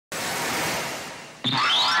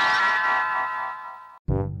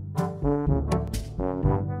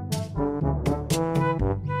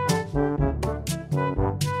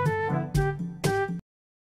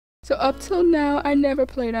up till now, I never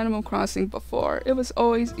played Animal Crossing before. It was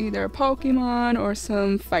always either Pokemon or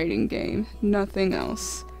some fighting game, nothing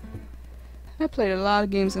else. I played a lot of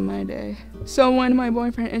games in my day. So when my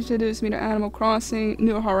boyfriend introduced me to Animal Crossing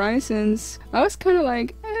New Horizons, I was kind of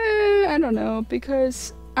like, I don't know,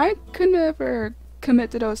 because I could never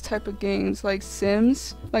commit to those type of games like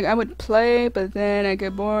Sims. Like, I would play, but then I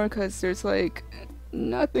get bored because there's like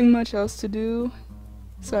nothing much else to do,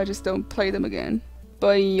 so I just don't play them again.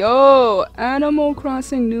 But yo, Animal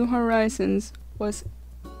Crossing New Horizons was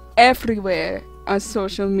everywhere on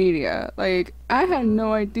social media. Like, I had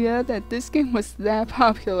no idea that this game was that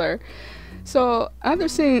popular. So after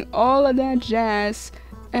seeing all of that jazz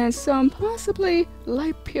and some possibly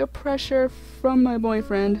light peer pressure from my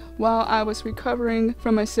boyfriend while I was recovering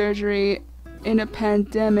from my surgery in a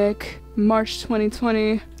pandemic, March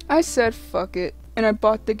 2020, I said fuck it, and I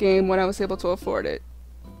bought the game when I was able to afford it.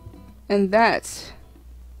 And that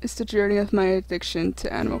is the journey of my addiction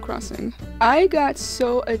to Animal Crossing. I got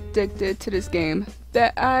so addicted to this game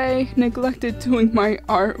that I neglected doing my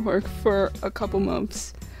artwork for a couple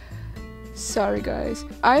months. Sorry guys.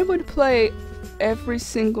 I would play every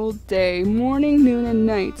single day, morning, noon, and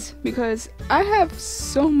night, because I have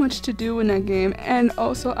so much to do in that game, and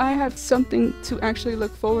also I have something to actually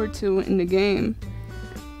look forward to in the game.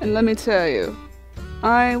 And let me tell you,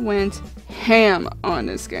 I went ham on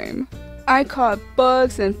this game. I caught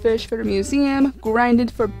bugs and fish for the museum,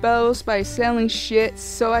 grinded for bells by selling shit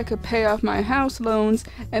so I could pay off my house loans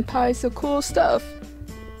and buy some cool stuff.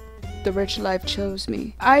 The rich life chose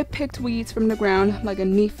me. I picked weeds from the ground like a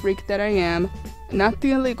neat freak that I am. Not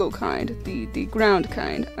the illegal kind, the ground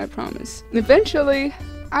kind, I promise. Eventually,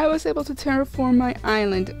 I was able to terraform my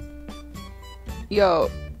island. Yo,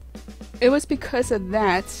 it was because of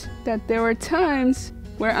that there were times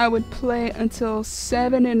where I would play until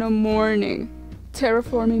 7 in the morning,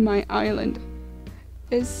 terraforming my island.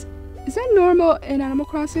 Is that normal in Animal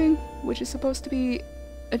Crossing, which is supposed to be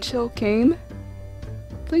a chill game?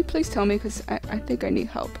 Please tell me, because I think I need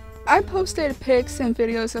help. I posted pics and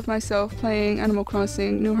videos of myself playing Animal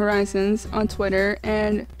Crossing New Horizons on Twitter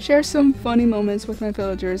and shared some funny moments with my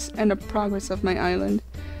villagers and the progress of my island.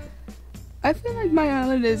 I feel like my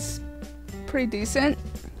island is pretty decent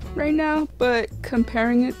right now, but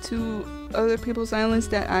comparing it to other people's islands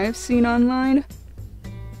that I have seen online,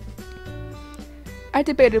 I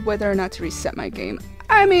debated whether or not to reset my game.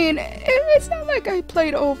 I mean, it's not like I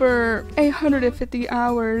played over 850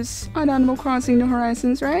 hours on Animal Crossing New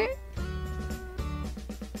Horizons, right?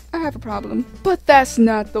 I have a problem. But that's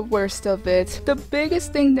not the worst of it. The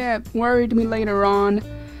biggest thing that worried me later on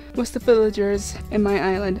was the villagers in my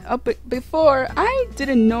island. Before, I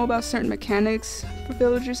didn't know about certain mechanics for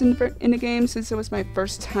villagers in the game, since it was my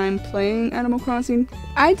first time playing Animal Crossing.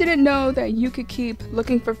 I didn't know that you could keep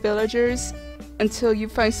looking for villagers until you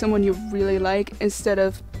find someone you really like, instead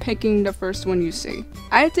of picking the first one you see.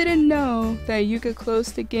 I didn't know that you could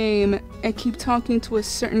close the game and keep talking to a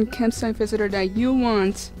certain campsite visitor that you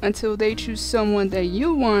want until they choose someone that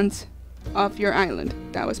you want off your island.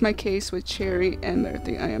 That was my case with Cherry and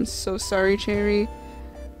Murthy. I am so sorry, Cherry.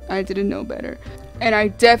 I didn't know better. And I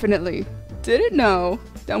definitely didn't know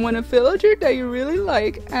that when a villager that you really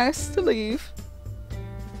like asks to leave,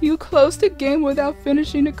 you close the game without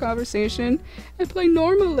finishing the conversation and play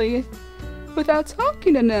normally without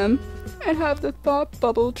talking to them, and have the thought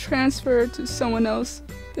bubble transferred to someone else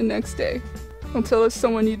the next day until it's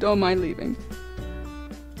someone you don't mind leaving.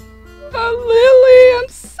 Oh, Lily, I'm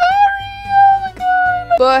sorry! Oh my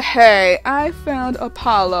god! But hey, I found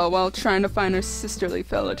Apollo while trying to find her sisterly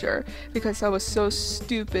villager because I was so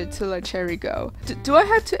stupid to let Cherry go. Do I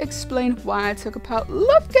have to explain why I took Apollo?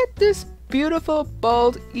 Look at this beautiful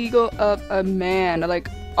bald eagle of a man. Like,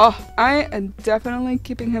 oh, I am definitely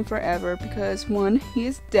keeping him forever because 1, he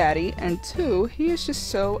is daddy, and 2, he is just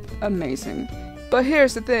so amazing. But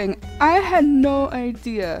here's the thing, I had no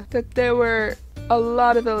idea that there were a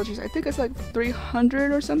lot of villagers. I think it's like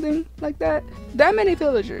 300 or something like that. That many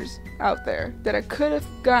villagers out there that I could have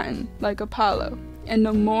gotten like Apollo. And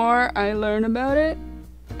the more I learned about it,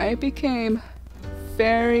 I became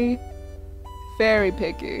very, very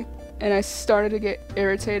picky. And I started to get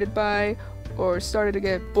irritated by or started to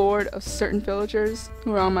get bored of certain villagers who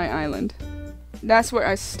were on my island. That's where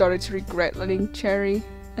I started to regret letting Cherry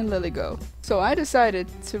and Lily go. So I decided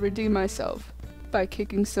to redeem myself by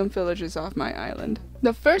kicking some villagers off my island.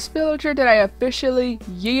 The first villager that I officially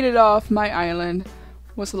yeeted off my island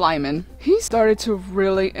was Lyman. He started to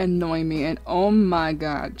really annoy me, and oh my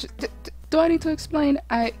god. Do I need to explain?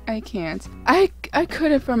 I can't. I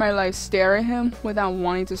couldn't for my life stare at him without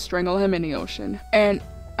wanting to strangle him in the ocean. And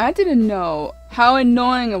I didn't know how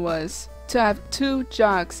annoying it was to have 2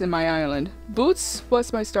 jocks in my island. Boots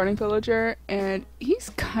was my starting villager, and he's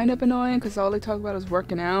kind of annoying because all they talk about is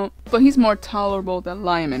working out, but he's more tolerable than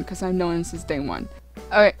Lyman because I've known him since day 1.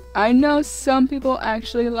 Alright, I know some people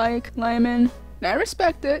actually like Lyman, and I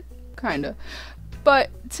respect it, kinda, but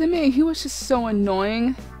to me he was just so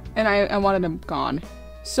annoying and I wanted him gone.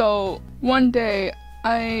 So one day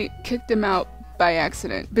I kicked him out by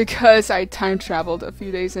accident because I time traveled a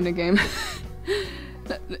few days in the game.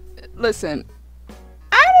 Listen,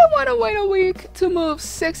 I didn't want to wait a week to move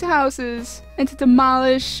 6 houses and to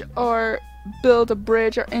demolish or build a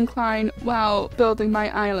bridge or incline while building my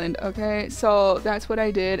island, okay? So that's what I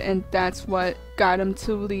did, and that's what got him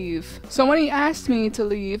to leave. So when he asked me to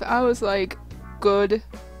leave, I was like, good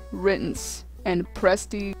riddance, and press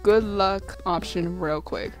the good luck option real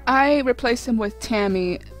quick. I replaced him with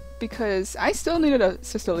Tammy because I still needed a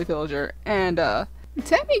sisterly villager, and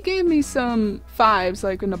Tammy gave me some vibes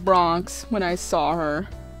like in the Bronx when I saw her.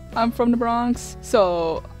 I'm from the Bronx,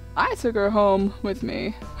 so I took her home with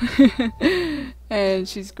me. And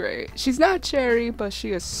she's great. She's not Cherry, but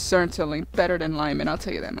she is certainly better than Lyman, I'll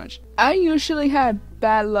tell you that much. I usually had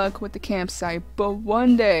bad luck with the campsite, but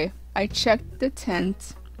one day I checked the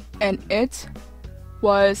tent and it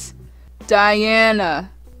was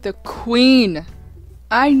Diana, the queen.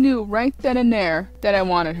 I knew right then and there that I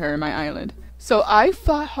wanted her in my island. So I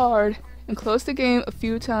fought hard and closed the game a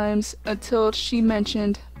few times until she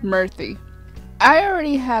mentioned Murthy. I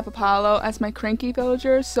already have Apollo as my cranky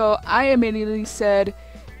villager, so I immediately said,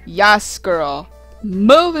 "Yas, girl,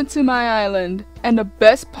 move into my island." And the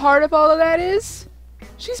best part of all of that is,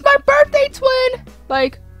 she's my birthday twin!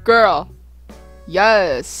 Like, girl,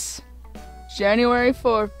 yes. January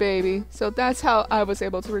 4th, baby. So that's how I was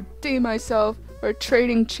able to redeem myself for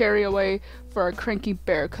trading Cherry away for a cranky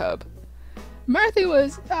bear cub. Murthy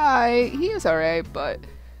was, he is alright, but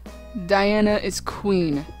Diana is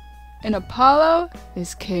queen, and Apollo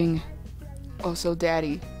is king. Also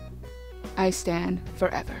daddy. I stand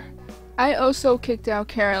forever. I also kicked out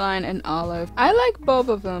Caroline and Olive. I like both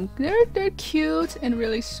of them. They're cute and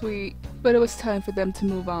really sweet, but it was time for them to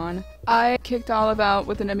move on. I kicked Olive out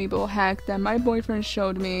with an amiibo hack that my boyfriend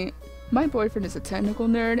showed me. My boyfriend is a technical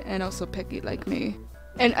nerd and also picky like me.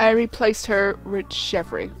 And I replaced her with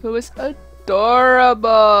Jeffrey, who is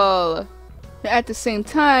adorable. At the same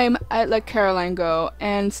time, I let Caroline go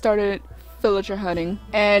and started villager hunting.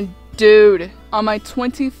 And dude, on my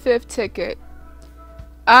 25th ticket,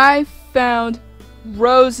 I found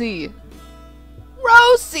Rosie.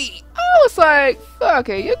 Rosie! I was like, fuck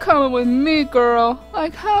it, you're coming with me, girl.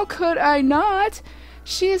 Like, how could I not?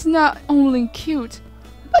 She is not only cute,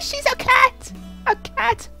 but she's a cat! A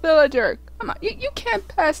cat villager. Come on, you can't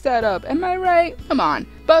pass that up, am I right? Come on.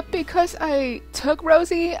 But because I took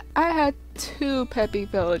Rosie, I had 2 peppy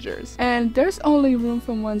villagers. And there's only room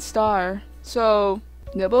for 1 star. So,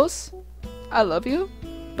 Nibbles, I love you,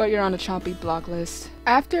 but you're on the choppy block list.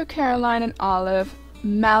 After Caroline and Olive,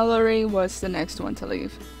 Mallory was the next one to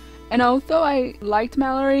leave. And although I liked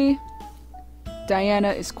Mallory,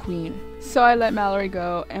 Diana is queen. So I let Mallory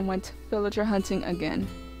go and went villager hunting again.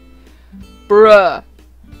 Bruh.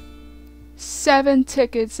 7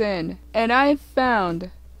 tickets in, and I found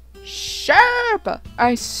Sherp!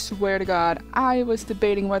 I swear to God, I was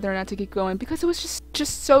debating whether or not to keep going because it was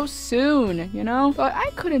just so soon, you know? But I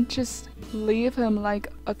couldn't just leave him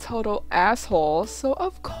like a total asshole, so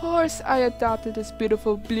of course I adopted this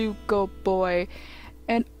beautiful blue goat boy.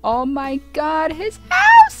 And oh my God, his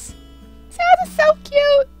house! His house is so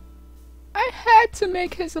cute! I had to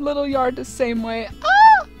make his little yard the same way.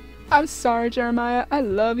 Oh! I'm sorry, Jeremiah, I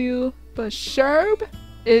love you, but Sherb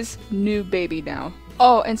is new baby now.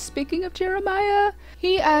 Oh, and speaking of Jeremiah,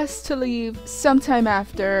 he asked to leave sometime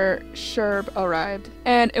after Sherb arrived.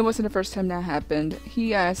 And it wasn't the first time that happened.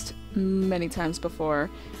 He asked many times before.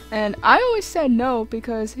 And I always said no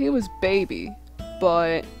because he was baby.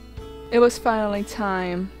 But it was finally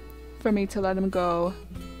time for me to let him go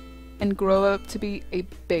and grow up to be a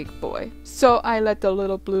big boy. So I let the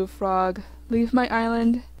little blue frog leave my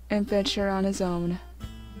island and venture on his own.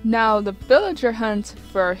 Now the villager hunt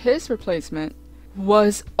for his replacement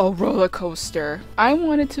was a roller coaster. I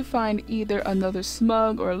wanted to find either another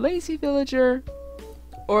smug or lazy villager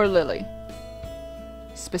or Lily.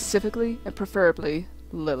 Specifically and preferably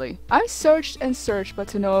Lily. I searched and searched but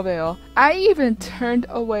to no avail. I even turned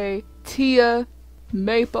away Tia,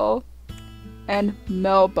 Maple, and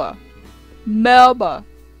Melba. Melba!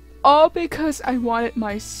 All because I wanted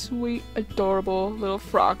my sweet, adorable little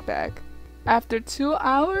frog back. After 2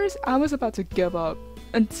 hours, I was about to give up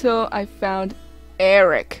until I found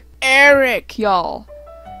Eric. Eric, y'all.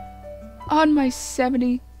 on my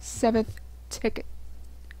 77th ticket.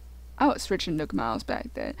 I was rich in Nook Miles back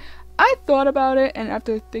then. I thought about it, and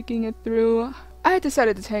after thinking it through, I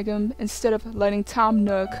decided to take him instead of letting Tom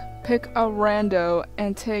Nook pick a rando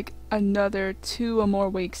and take another 2 or more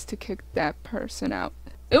weeks to kick that person out.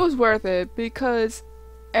 It was worth it because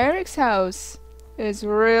Eric's house is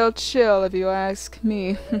real chill if you ask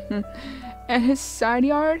me. And his side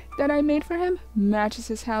yard that I made for him matches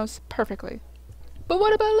his house perfectly. But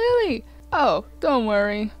what about Lily? Oh, don't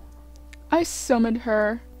worry. I summoned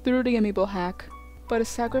her through the amiibo hack, but a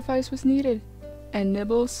sacrifice was needed, and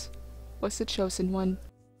Nibbles was the chosen one.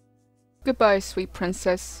 Goodbye, sweet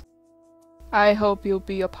princess. I hope you'll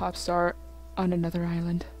be a pop star on another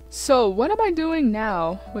island. So what am I doing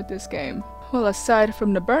now with this game? Well, aside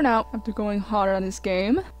from the burnout after going hard on this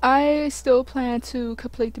game, I still plan to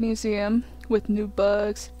complete the museum with new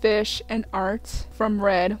bugs, fish, and art from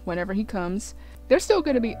Red whenever he comes. There's still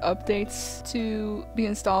going to be updates to be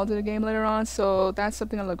installed in the game later on, so that's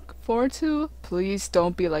something I look forward to. Please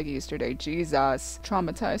don't be like Easter Day, Jesus.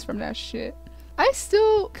 Traumatized from that shit. I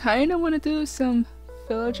still kind of want to do some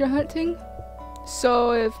villager hunting,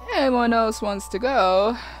 so if anyone else wants to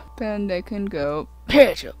go, then they can go.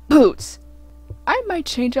 Pitch your boots! I might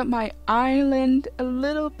change up my island a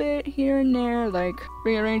little bit here and there, like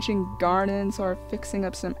rearranging gardens or fixing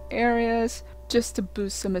up some areas, just to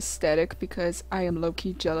boost some aesthetic because I am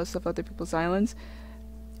low-key jealous of other people's islands.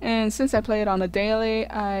 And since I play it on a daily,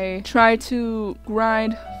 I try to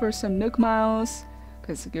grind for some Nook Miles,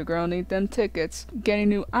 because your girl needs them tickets, getting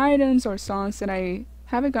new items or songs that I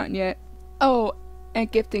haven't gotten yet. Oh,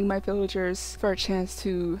 and gifting my villagers for a chance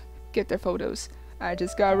to get their photos. I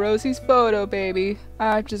just got Rosie's photo, baby.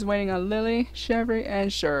 I'm just waiting on Lily, Chevry,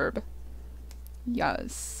 and Sherb.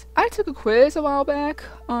 Yes. I took a quiz a while back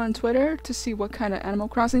on Twitter to see what kind of Animal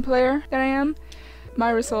Crossing player that I am.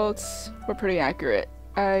 My results were pretty accurate.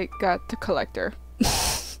 I got the collector.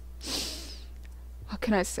 What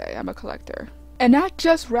can I say? I'm a collector. And that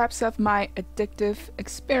just wraps up my addictive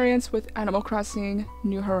experience with Animal Crossing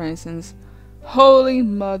New Horizons. Holy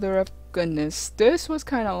mother of goodness, this was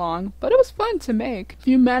kind of long, but it was fun to make. If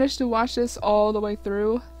you managed to watch this all the way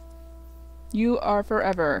through, you are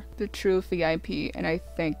forever the true VIP, and I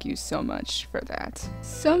thank you so much for that.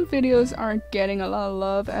 Some videos aren't getting a lot of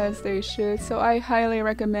love as they should, so I highly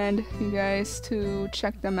recommend you guys to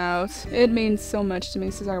check them out. It means so much to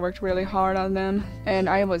me since I worked really hard on them, and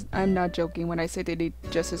I'm not joking when I say they need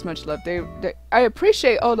just as much love. I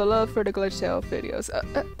appreciate all the love for the Glitch Tale videos.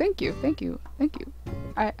 Thank you.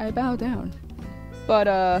 I bow down.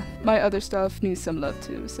 But my other stuff needs some love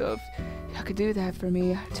too, so if y'all could do that for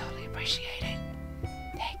me, I totally appreciate it.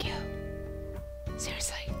 Thank you.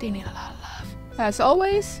 Seriously, they need a lot of love. As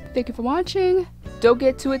always, thank you for watching. Don't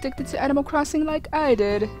get too addicted to Animal Crossing like I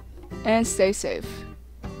did. And stay safe.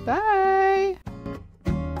 Bye!